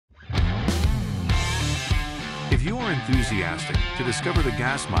If you are enthusiastic to discover the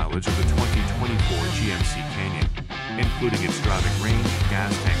gas mileage of the 2024 GMC Canyon, including its driving range,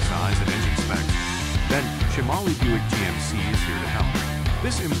 gas tank size, and engine specs, then Shamaley Buick GMC is here to help.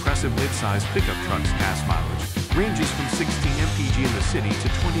 This impressive mid-size pickup truck's gas mileage ranges from 16 mpg in the city to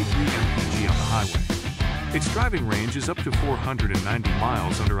 23 mpg on the highway. Its driving range is up to 490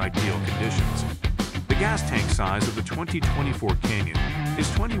 miles under ideal conditions. The gas tank size of the 2024 Canyon is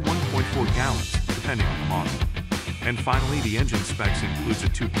 21.4 gallons, depending on the model. And finally, the engine specs includes a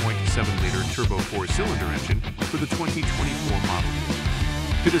 2.7-liter turbo 4-cylinder engine for the 2024 model year.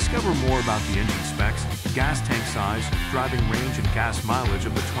 To discover more about the engine specs, gas tank size, driving range, and gas mileage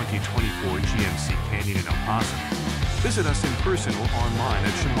of the 2024 GMC Canyon in El Paso, visit us in person or online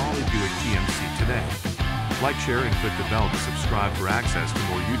at Shamaley Buick GMC today. Like, share, and click the bell to subscribe for access to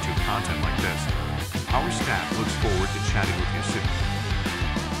more YouTube content like this. Our staff looks forward to chatting with you soon.